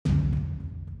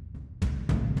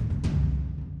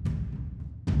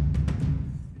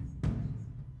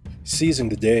seizing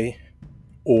the day,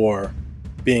 or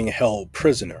being held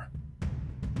prisoner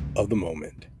of the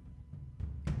moment.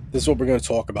 This is what we're going to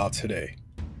talk about today.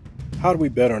 How do we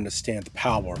better understand the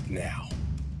power of now?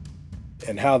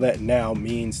 And how that now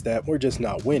means that we're just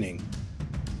not winning,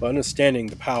 but understanding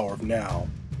the power of now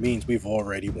means we've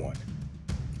already won.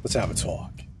 Let's have a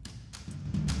talk.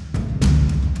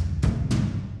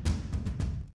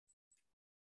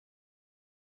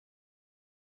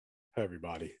 Hey,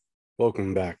 everybody.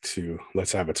 Welcome back to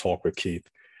Let's Have a Talk with Keith.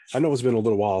 I know it's been a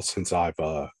little while since I've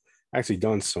actually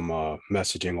done some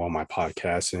messaging on my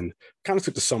podcast and kind of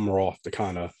took the summer off to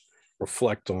kind of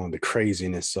reflect on the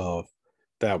craziness of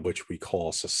that which we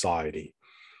call society.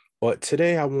 But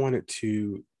today I wanted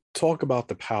to talk about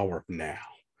the power of now.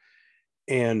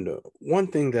 And one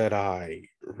thing that I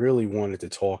really wanted to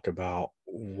talk about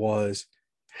was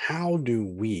how do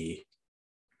we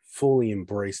fully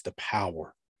embrace the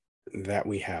power that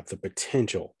we have, the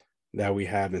potential that we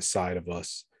have inside of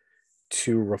us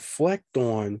to reflect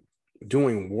on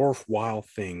doing worthwhile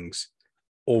things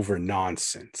over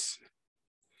nonsense.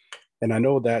 And I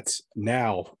know that's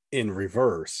now in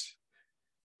reverse,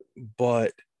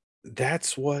 but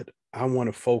that's what I want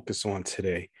to focus on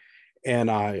today.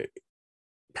 And I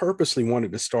purposely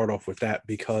wanted to start off with that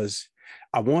because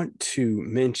I want to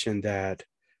mention that,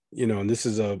 and this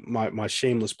is my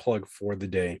shameless plug for the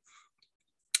day.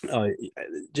 uh,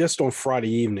 just on Friday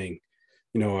evening,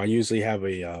 I usually have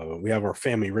we have our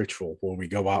family ritual where we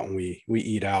go out and we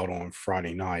eat out on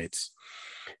Friday nights.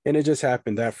 And it just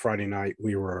happened that Friday night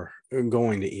we were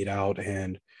going to eat out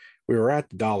and we were at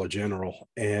the Dollar General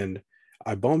and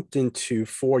I bumped into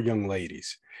four young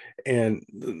ladies. And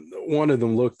one of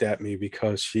them looked at me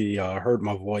because she heard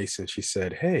my voice and she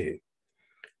said, "Hey,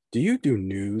 do you do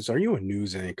news? Are you a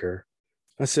news anchor?"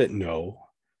 I said, "No,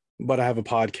 but I have a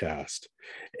podcast."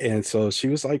 And so she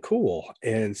was like, "Cool."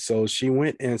 And so she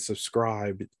went and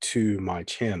subscribed to my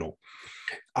channel.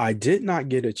 I did not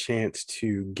get a chance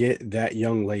to get that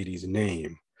young lady's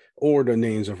name or the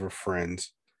names of her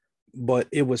friends, but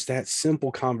it was that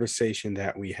simple conversation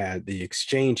that we had, the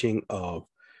exchanging of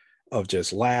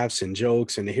just laughs and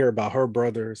jokes, and to hear about her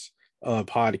brother's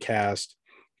podcast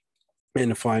and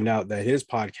to find out that his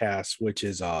podcast, which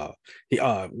is he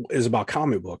is about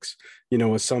comic books,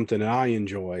 is something that I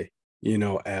enjoy,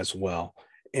 as well.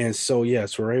 And so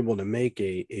yes, we're able to make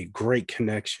a great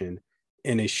connection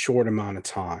in a short amount of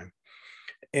time.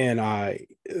 And I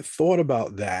thought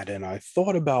about that and I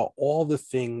thought about all the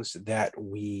things that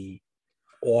we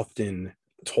often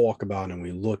talk about and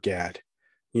we look at,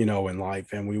 in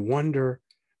life, and we wonder,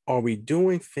 are we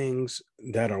doing things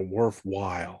that are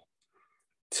worthwhile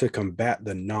to combat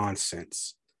the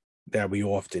nonsense that we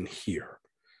often hear,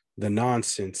 the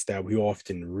nonsense that we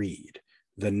often read,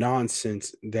 the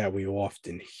nonsense that we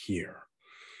often hear,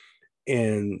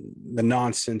 and the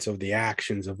nonsense of the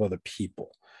actions of other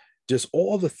people? Just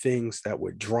all the things that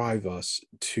would drive us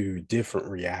to different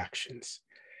reactions.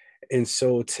 And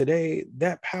so today,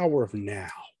 that power of now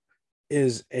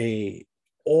is a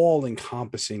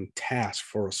all-encompassing task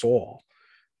for us all,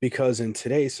 because in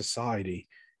today's society,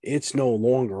 it's no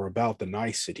longer about the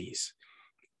niceties.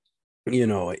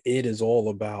 It is all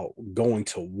about going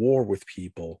to war with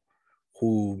people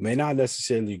who may not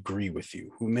necessarily agree with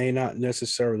you, who may not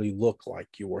necessarily look like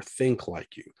you or think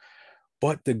like you.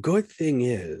 But the good thing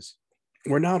is,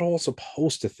 we're not all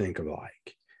supposed to think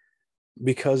alike,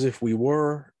 because if we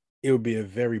were, it would be a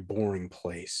very boring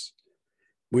place.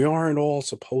 We aren't all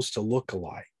supposed to look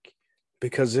alike,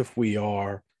 because if we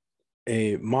are,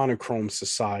 a monochrome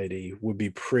society would be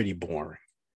pretty boring.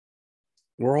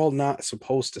 We're all not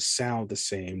supposed to sound the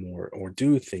same or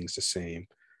do things the same,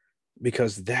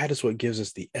 because that is what gives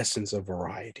us the essence of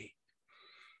variety.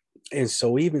 And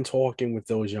so, even talking with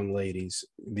those young ladies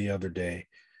the other day,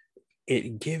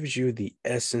 it gives you the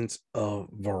essence of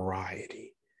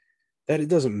variety, that it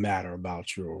doesn't matter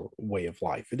about your way of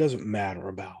life. It doesn't matter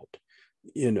about,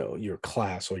 your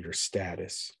class or your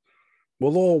status.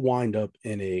 We'll all wind up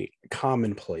in a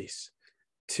common place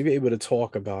to be able to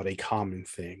talk about a common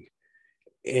thing.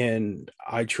 And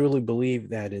I truly believe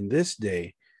that in this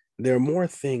day, there are more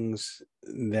things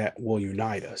that will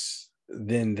unite us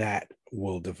than that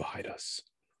will divide us.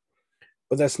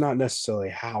 But that's not necessarily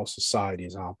how society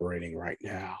is operating right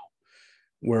now.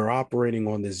 We're operating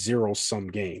on this zero sum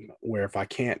game where if I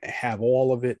can't have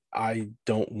all of it, I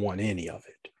don't want any of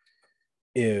it.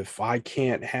 If I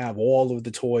can't have all of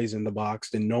the toys in the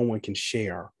box, then no one can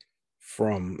share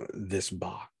from this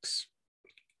box.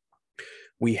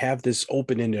 We have this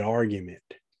open-ended argument,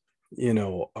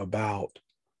 about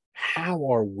how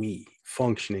are we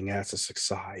functioning as a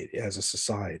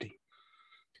society,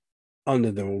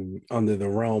 under the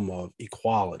realm of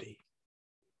equality,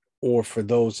 or for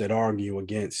those that argue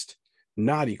against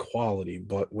not equality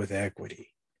but with equity.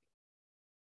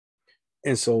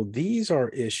 And so these are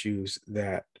issues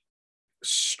that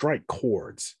strike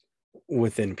chords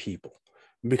within people,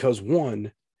 because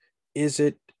one, is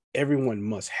it everyone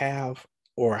must have,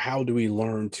 or how do we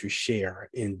learn to share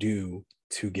and do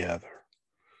together?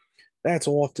 That's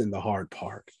often the hard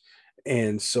part.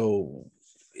 And so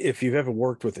if you've ever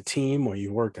worked with a team, or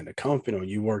you worked in a company, or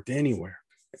you worked anywhere,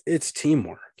 it's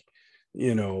teamwork.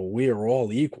 We are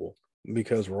all equal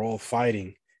because we're all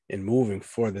fighting and moving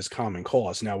for this common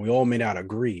cause. Now, we all may not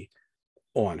agree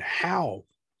on how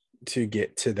to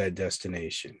get to that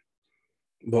destination,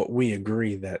 but we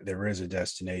agree that there is a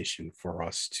destination for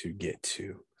us to get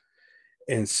to.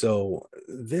 And so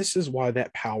this is why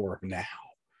that power of now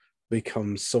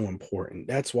becomes so important.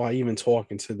 That's why even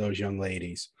talking to those young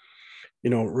ladies,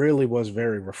 really was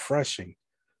very refreshing,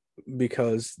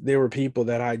 because there were people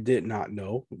that I did not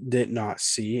know, did not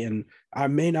see, and I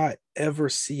may not ever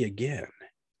see again.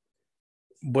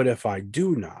 But if I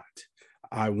do not,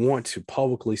 I want to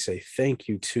publicly say thank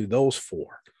you to those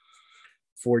four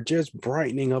for just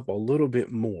brightening up a little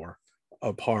bit more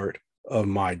a part of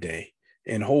my day.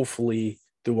 And hopefully,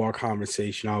 through our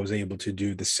conversation, I was able to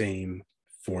do the same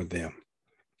for them.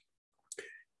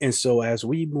 And so, as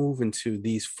we move into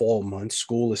these fall months,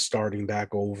 school is starting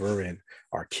back over, and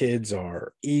our kids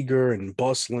are eager and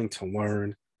bustling to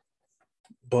learn,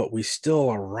 but we still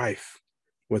are rife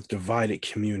with divided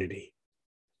community.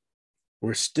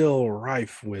 We're still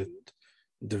rife with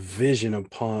division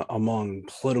among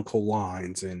political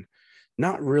lines, and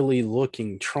not really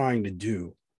trying to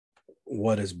do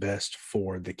what is best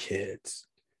for the kids.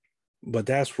 But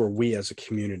that's where we as a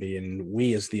community, and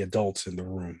we as the adults in the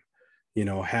room,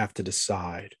 have to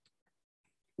decide,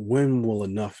 when will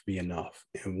enough be enough,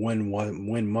 and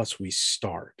when must we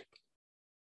start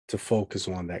to focus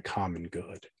on that common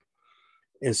good.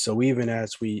 And so even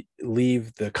as we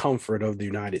leave the comfort of the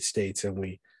United States and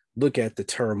we look at the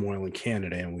turmoil in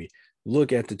Canada, and we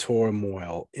look at the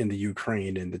turmoil in the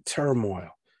Ukraine, and the turmoil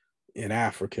in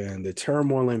Africa, and the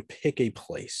turmoil in pick a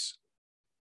place,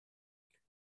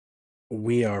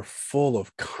 we are full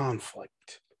of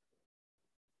conflict,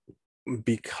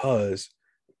 because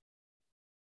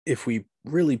if we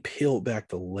really peel back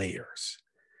the layers,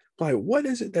 like, what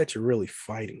is it that you're really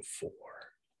fighting for?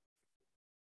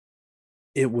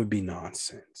 It would be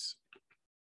nonsense.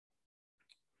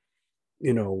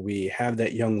 We have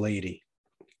that young lady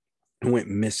who went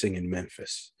missing in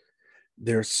Memphis.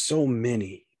 There's so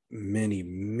many, many,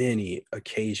 many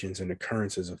occasions and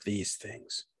occurrences of these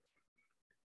things.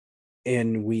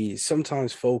 And we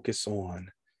sometimes focus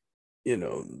on,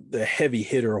 the heavy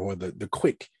hitter, or the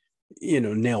quick,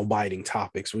 nail biting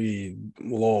topics we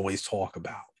will always talk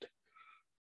about.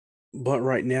 But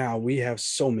right now, we have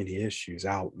so many issues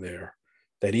out there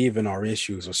that even our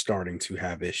issues are starting to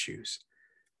have issues,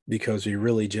 because we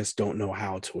really just don't know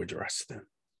how to address them.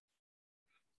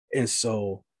 And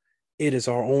so it is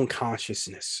our own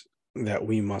consciousness that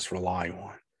we must rely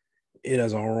on. It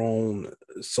is our own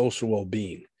social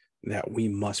well-being that we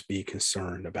must be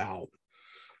concerned about,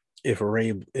 if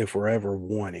we're ever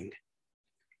wanting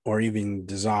or even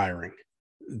desiring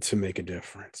to make a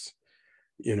difference.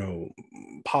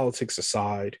 Politics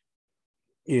aside,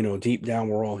 deep down,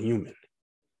 we're all human,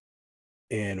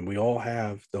 and we all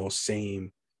have those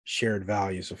same shared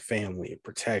values of family and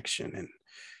protection, and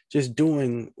just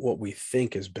doing what we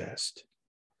think is best.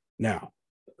 Now,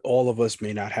 all of us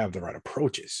may not have the right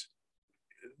approaches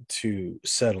to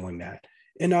settling that,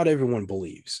 and not everyone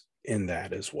believes in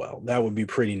that as well. That would be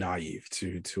pretty naive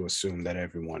to assume that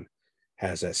everyone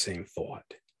has that same thought.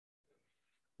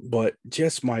 But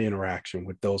just my interaction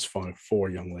with those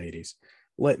four young ladies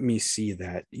let me see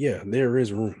that, yeah, there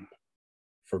is room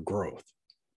for growth.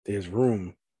 There's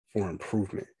room for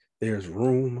improvement. There's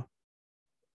room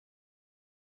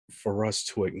for us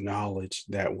to acknowledge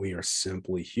that we are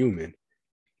simply human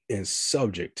and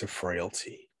subject to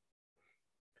frailty.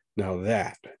 Now,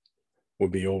 that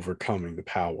would be overcoming the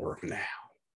power of now.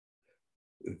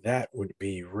 That would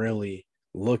be really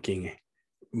looking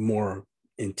more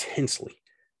intensely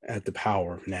at the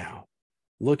power of now,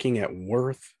 looking at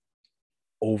worth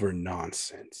over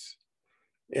nonsense.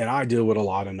 And I deal with a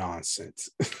lot of nonsense.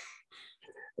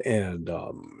 And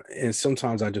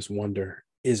sometimes I just wonder,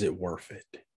 is it worth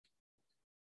it?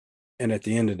 And at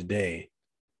the end of the day,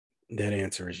 that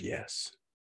answer is yes.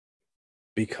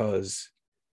 Because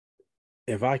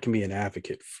if I can be an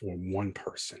advocate for one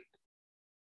person,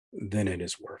 then it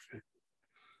is worth it.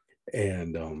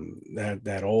 And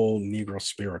that old Negro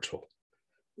spiritual,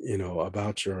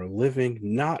 about your living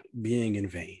not being in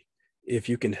vain if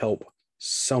you can help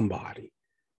somebody,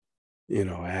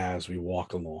 as we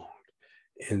walk along.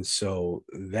 And so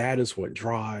that is what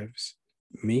drives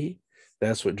me.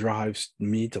 That's what drives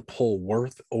me to pull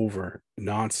worth over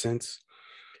nonsense.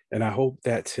 And I hope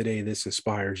that today this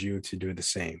inspires you to do the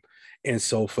same. And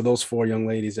so, for those four young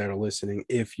ladies that are listening,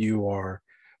 if you are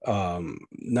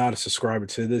not a subscriber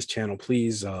to this channel,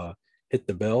 please hit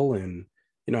the bell. And,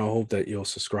 I hope that you'll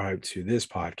subscribe to this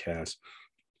podcast.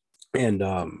 And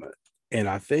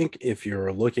I think if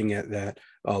you're looking at that,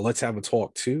 let's have a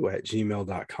talk too at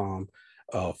gmail.com.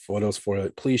 For those four,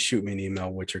 please shoot me an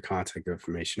email with your contact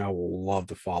information. I will love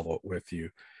to follow up with you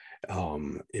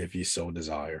if you so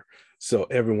desire. So,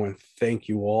 everyone, thank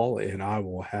you all. And I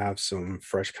will have some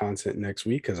fresh content next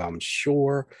week because I'm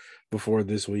sure before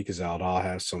this week is out, I'll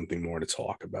have something more to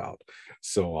talk about.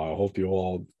 So, I hope you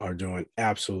all are doing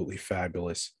absolutely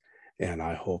fabulous. And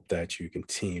I hope that you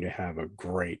continue to have a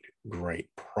great, great,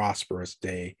 prosperous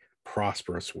day,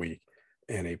 prosperous week,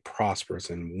 and a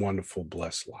prosperous and wonderful,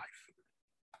 blessed life.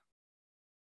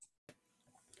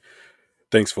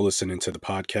 Thanks for listening to the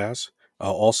podcast.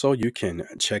 Also, you can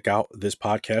check out this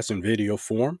podcast in video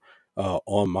form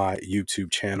on my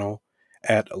YouTube channel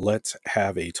at Let's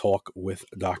Have a Talk with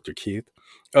Dr. Keith.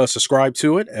 Subscribe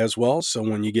to it as well. So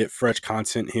when you get fresh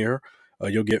content here,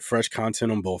 you'll get fresh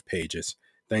content on both pages.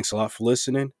 Thanks a lot for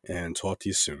listening, and talk to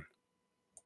you soon.